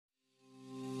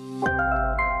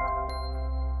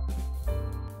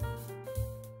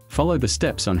Follow the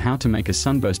steps on how to make a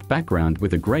sunburst background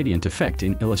with a gradient effect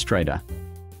in Illustrator.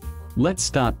 Let's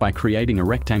start by creating a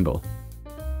rectangle.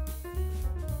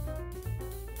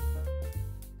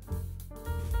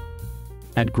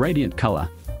 Add gradient color.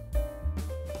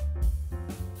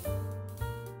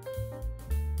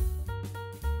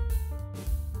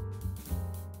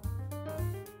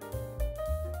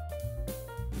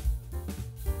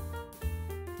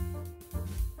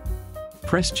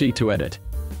 Press G to edit.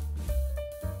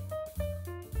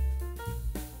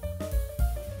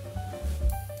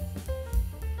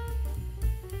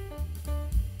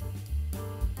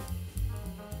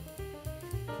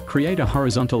 Create a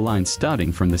horizontal line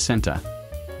starting from the center.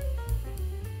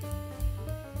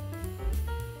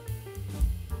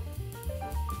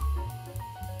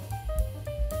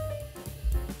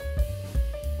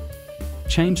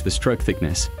 Change the stroke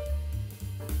thickness.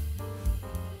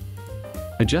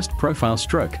 Adjust profile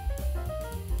stroke.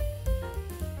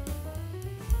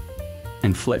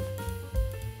 And flip.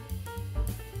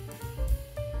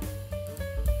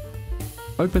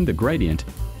 Open the gradient.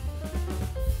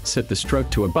 Set the stroke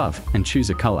to above and choose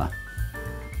a color.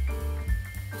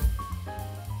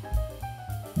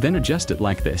 Then adjust it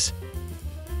like this.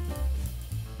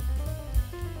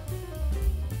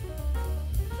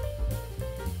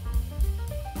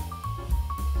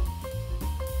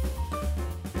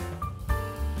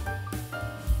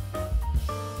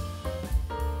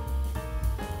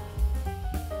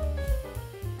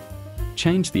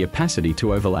 Change the opacity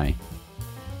to overlay.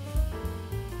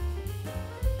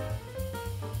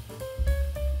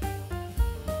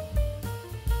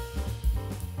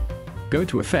 Go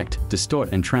to Effect,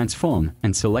 Distort and Transform,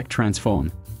 and select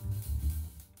Transform.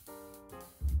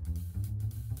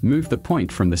 Move the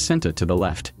point from the center to the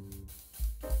left.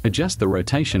 Adjust the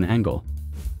rotation angle.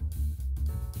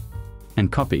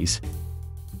 And copies.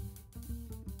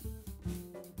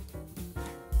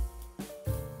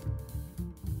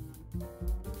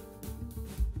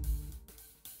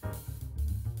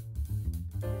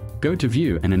 Go to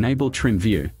View and enable Trim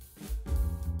View.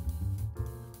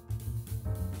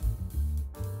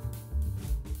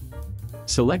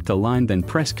 Select a line, then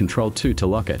press Ctrl+2 to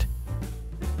lock it.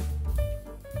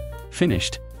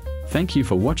 Finished. Thank you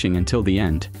for watching until the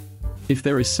end. If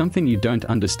there is something you don't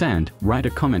understand, write a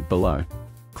comment below.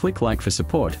 Click like for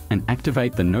support and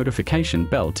activate the notification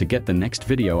bell to get the next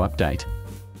video update.